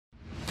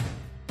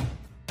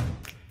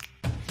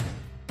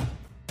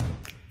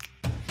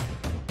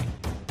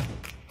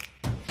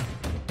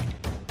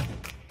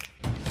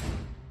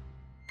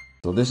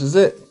So this is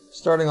it.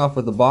 Starting off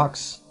with the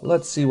box,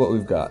 let's see what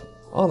we've got.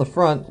 On the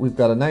front, we've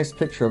got a nice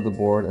picture of the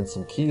board and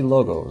some key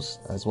logos,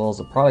 as well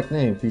as a product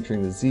name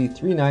featuring the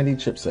Z390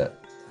 chipset.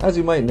 As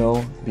you might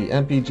know, the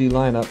MPG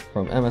lineup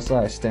from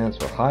MSI stands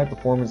for High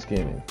Performance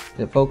Gaming.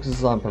 It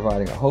focuses on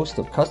providing a host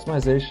of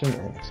customization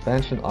and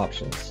expansion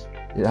options.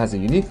 It has a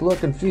unique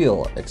look and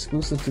feel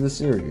exclusive to the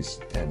series,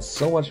 and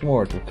so much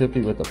more to equip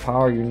you with the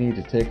power you need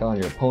to take on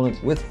your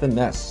opponents with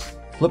finesse.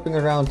 Flipping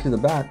around to the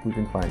back, we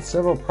can find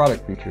several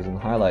product features and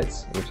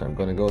highlights, which I'm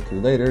going to go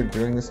through later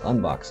during this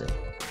unboxing.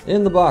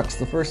 In the box,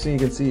 the first thing you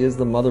can see is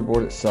the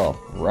motherboard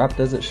itself, wrapped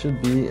as it should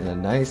be in a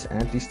nice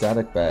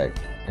anti-static bag.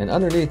 And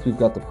underneath we've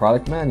got the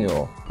product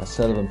manual, a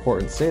set of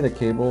important SATA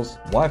cables,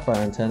 Wi-Fi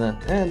antenna,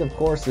 and of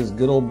course this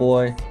good old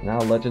boy, now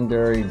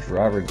legendary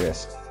driver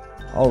disc.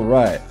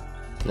 Alright,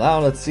 now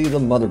let's see the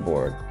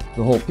motherboard.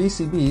 The whole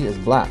PCB is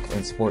black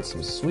and sports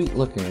some sweet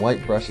looking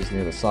white brushes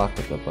near the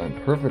socket that blend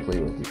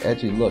perfectly with the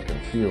edgy look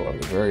and feel of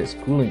the various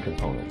cooling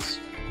components.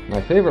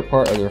 My favorite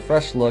part of the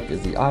refreshed look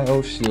is the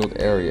I/O shield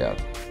area.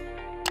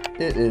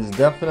 It is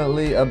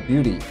definitely a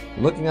beauty.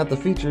 Looking at the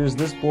features,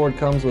 this board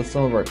comes with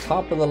some of our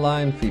top of the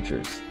line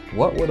features.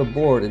 What would a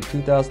board in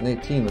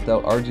 2018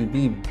 without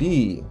RGB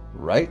be,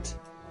 right?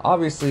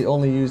 Obviously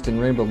only used in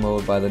rainbow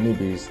mode by the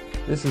newbies,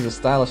 this is a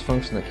stylish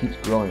function that keeps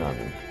growing on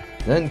me.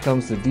 Then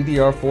comes the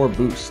DDR4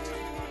 boost.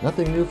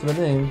 Nothing new for the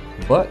name,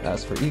 but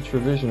as for each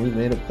revision we've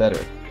made it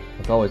better,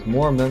 with always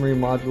more memory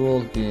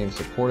modules being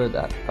supported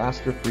at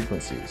faster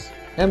frequencies.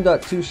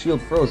 M.2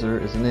 Shield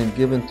Frozer is the name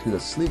given to the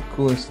sleek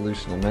cooling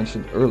solution I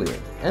mentioned earlier.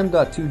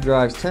 M.2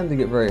 drives tend to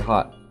get very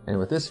hot, and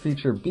with this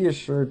feature be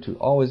assured to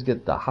always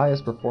get the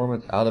highest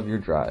performance out of your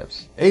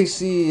drives.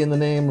 AC in the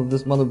name of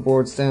this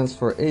motherboard stands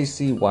for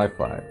AC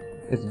Wi-Fi.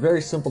 It's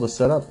very simple to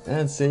set up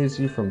and saves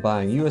you from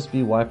buying USB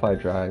Wi-Fi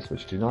drives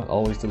which do not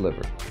always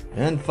deliver.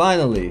 And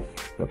finally,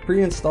 the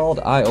pre-installed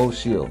I/O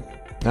shield.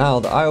 Now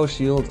the I/O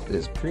shield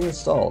is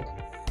pre-installed.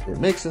 It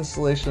makes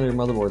installation of your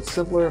motherboard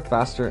simpler,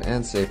 faster,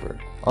 and safer.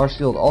 Our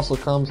shield also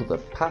comes with a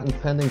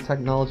patent-pending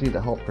technology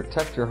to help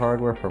protect your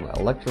hardware from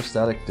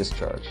electrostatic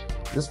discharge.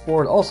 This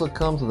board also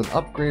comes with an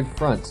upgrade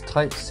front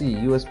Type-C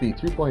USB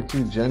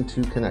 3.2 Gen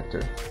 2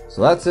 connector.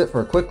 So that's it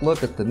for a quick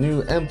look at the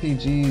new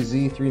MPG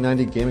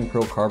Z390 Gaming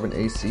Pro Carbon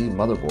AC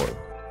motherboard.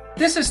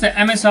 This is the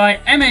MSI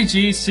MAG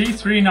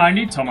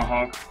Z390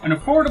 Tomahawk, an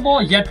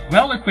affordable yet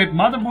well-equipped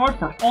motherboard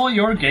for all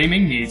your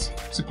gaming needs,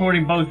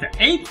 supporting both the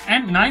 8th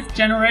and 9th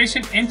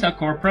generation Intel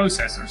Core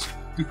processors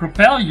to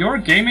propel your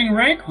gaming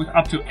rig with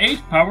up to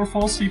 8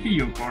 powerful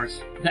CPU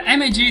cores. The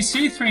MAG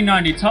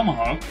Z390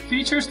 Tomahawk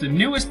features the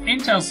newest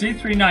Intel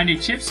Z390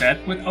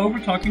 chipset with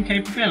overclocking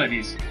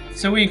capabilities,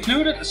 so we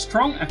included a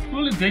strong and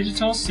fully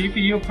digital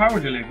CPU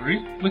power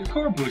delivery with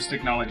Core Boost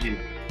technology.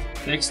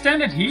 The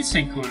extended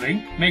heatsink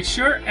cooling makes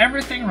sure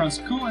everything runs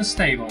cool and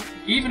stable,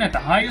 even at the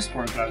highest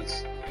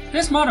workloads.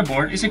 This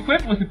motherboard is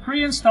equipped with a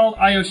pre-installed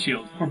I/O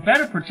shield for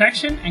better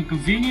protection and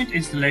convenient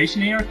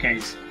installation in your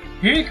case.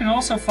 Here you can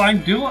also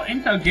find dual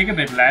Intel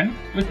Gigabit LAN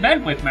with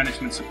bandwidth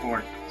management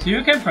support, so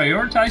you can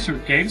prioritize your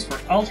games for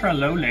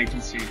ultra-low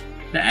latency.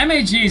 The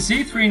MAG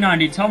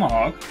Z390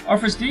 Tomahawk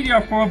offers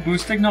DDR4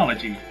 boost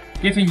technology,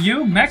 giving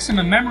you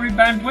maximum memory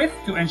bandwidth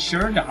to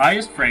ensure the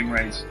highest frame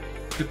rates.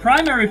 The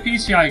primary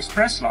PCI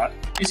Express slot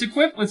is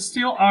equipped with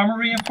steel armor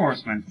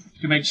reinforcement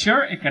to make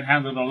sure it can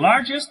handle the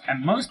largest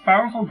and most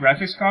powerful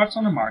graphics cards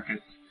on the market.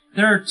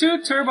 There are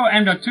 2 Turbo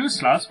M.2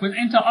 slots with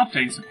Intel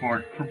Optane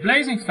support for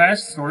blazing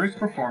fast storage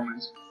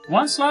performance.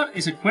 One slot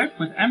is equipped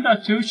with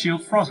M.2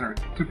 Shield Frozer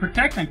to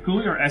protect and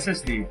cool your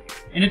SSD.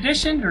 In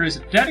addition, there is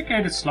a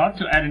dedicated slot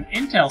to add an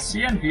Intel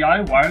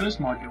CNVI wireless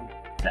module.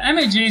 The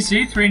MAG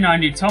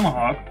Z390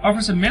 Tomahawk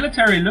offers a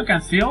military look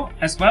and feel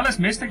as well as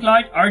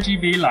Mystic-like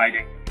RGB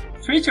lighting.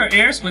 Treat your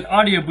ears with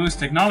Audio Boost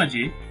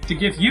technology to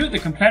give you the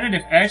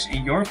competitive edge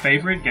in your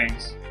favorite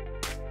games.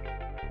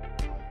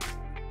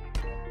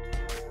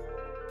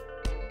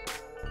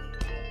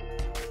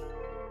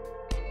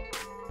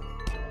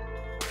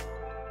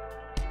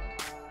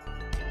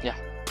 Yeah.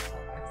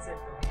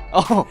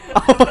 Oh,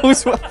 I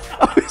was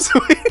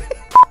waiting.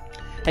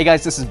 Hey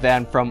guys, this is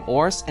Van from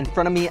AORUS. In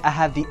front of me, I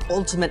have the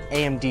ultimate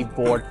AMD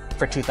board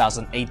for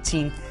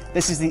 2018.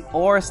 This is the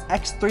AORUS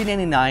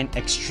X390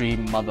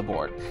 XTREME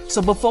motherboard.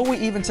 So before we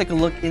even take a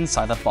look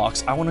inside the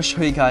box, I want to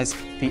show you guys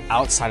the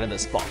outside of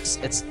this box.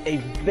 It's a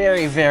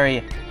very,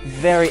 very,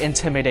 very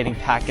intimidating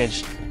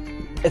package.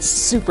 It's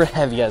super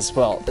heavy as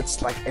well.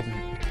 It's like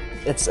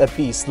it's a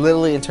beast,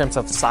 literally in terms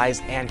of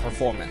size and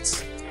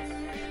performance.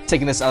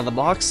 Taking this out of the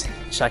box,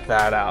 check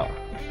that out.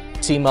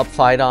 Team Up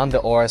Fight On,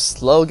 the AORUS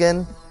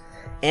slogan.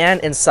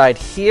 And inside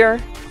here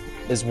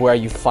is where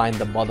you find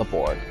the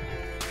motherboard.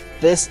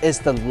 This is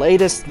the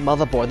latest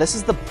motherboard. This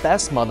is the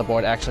best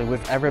motherboard actually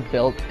we've ever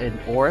built in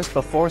AORUS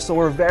before, so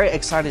we're very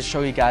excited to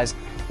show you guys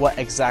what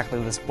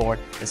exactly this board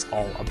is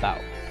all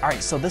about.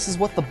 Alright, so this is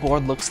what the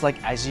board looks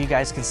like. As you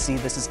guys can see,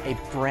 this is a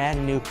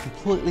brand new,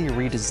 completely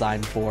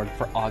redesigned board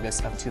for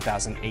August of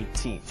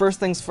 2018. First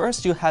things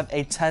first, you have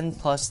a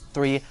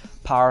 10+3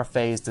 power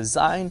phase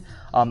design.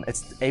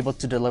 It's able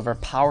to deliver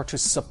power to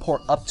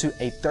support up to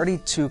a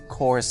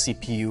 32-core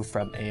CPU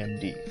from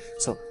AMD.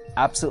 So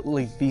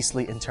absolutely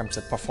beastly in terms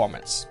of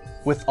performance.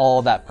 With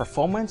all that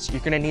performance,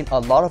 you're going to need a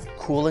lot of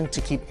cooling to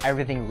keep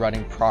everything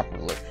running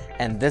properly.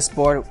 And this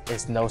board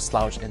is no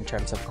slouch in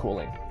terms of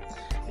cooling.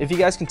 If you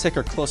guys can take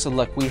a closer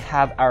look, we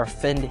have our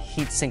finned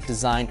heatsink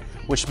design,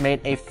 which made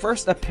a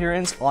first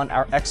appearance on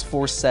our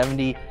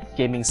X470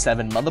 Gaming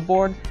 7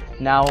 motherboard.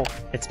 Now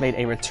it's made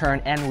a return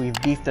and we've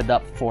beefed it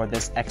up for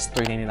this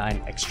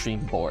X390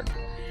 XTREME board.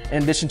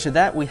 In addition to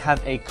that, we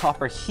have a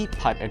copper heat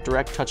pipe, a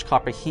direct touch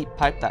copper heat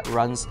pipe that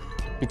runs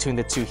between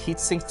the two heat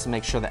sinks to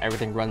make sure that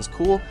everything runs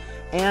cool.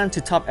 And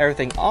to top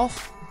everything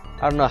off,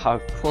 I don't know how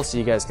close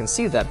you guys can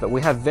see that, but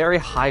we have very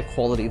high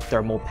quality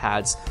thermal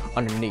pads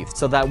underneath.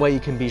 So that way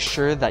you can be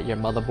sure that your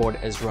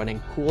motherboard is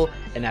running cool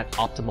and at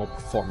optimal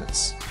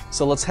performance.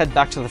 So let's head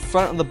back to the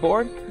front of the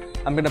board.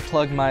 I'm gonna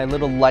plug my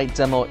little light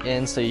demo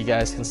in so you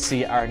guys can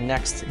see our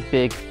next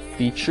big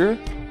feature.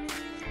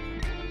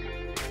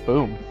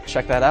 Boom,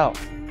 check that out.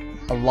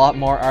 A lot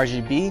more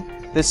RGB.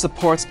 This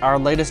supports our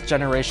latest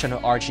generation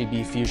of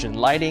RGB fusion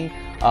lighting.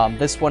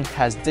 This one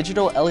has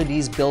digital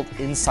LEDs built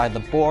inside the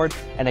board,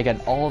 and again,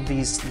 all of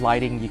these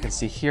lighting you can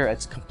see here,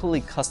 it's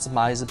completely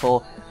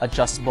customizable,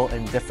 adjustable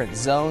in different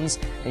zones,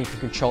 and you can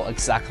control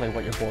exactly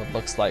what your board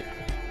looks like.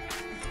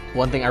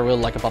 One thing I really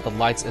like about the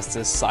lights is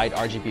this side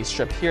RGB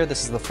strip here.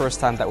 This is the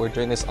first time that we're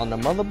doing this on the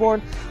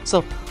motherboard,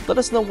 so let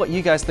us know what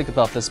you guys think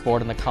about this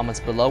board in the comments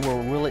below.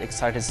 We're really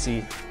excited to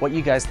see what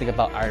you guys think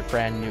about our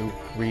brand new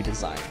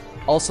redesign.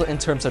 Also, in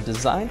terms of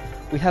design,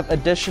 we have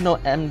additional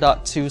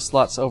M.2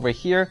 slots over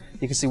here.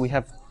 You can see we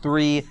have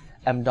 3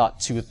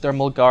 M.2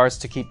 thermal guards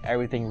to keep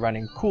everything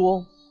running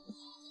cool.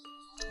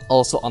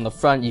 Also on the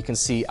front, you can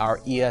see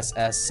our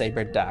ESS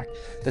Saber DAC.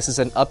 This is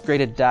an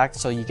upgraded DAC,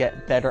 so you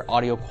get better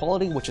audio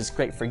quality, which is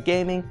great for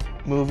gaming,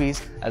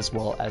 movies, as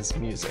well as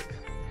music.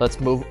 Let's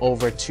move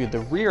over to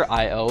the rear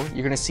I/O.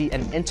 You're gonna see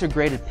an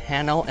integrated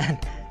panel, and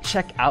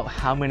check out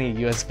how many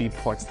USB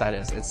ports that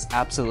is. It's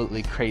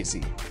absolutely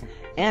crazy.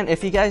 And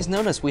if you guys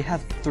notice, we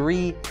have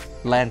 3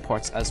 LAN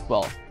ports as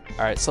well.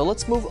 Alright, so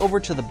let's move over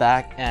to the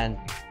back and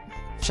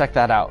check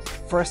that out.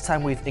 First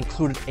time we've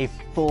included a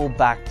full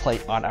back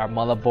plate on our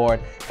motherboard,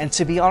 and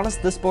to be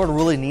honest, this board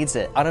really needs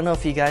it. I don't know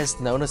if you guys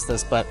noticed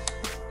this, but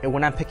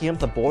when I'm picking up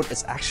the board,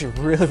 it's actually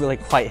really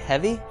quite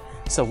heavy.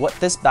 So what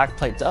this back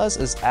plate does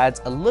is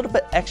adds a little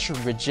bit extra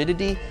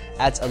rigidity,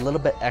 adds a little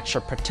bit extra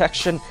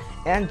protection,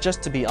 and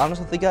just to be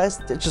honest with you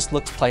guys, it just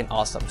looks plain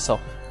awesome. So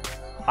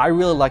I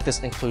really like this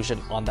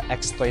inclusion on the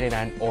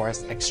X390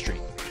 AORUS XTREME.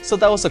 So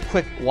that was a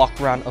quick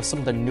walk around of some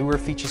of the newer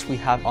features we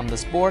have on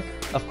this board.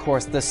 Of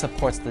course, this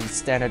supports the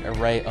standard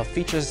array of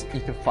features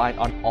you can find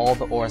on all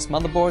the AORUS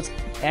motherboards,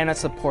 and it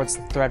supports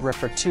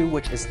Threadripper 2,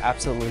 which is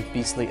absolutely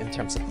beastly in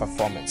terms of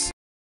performance.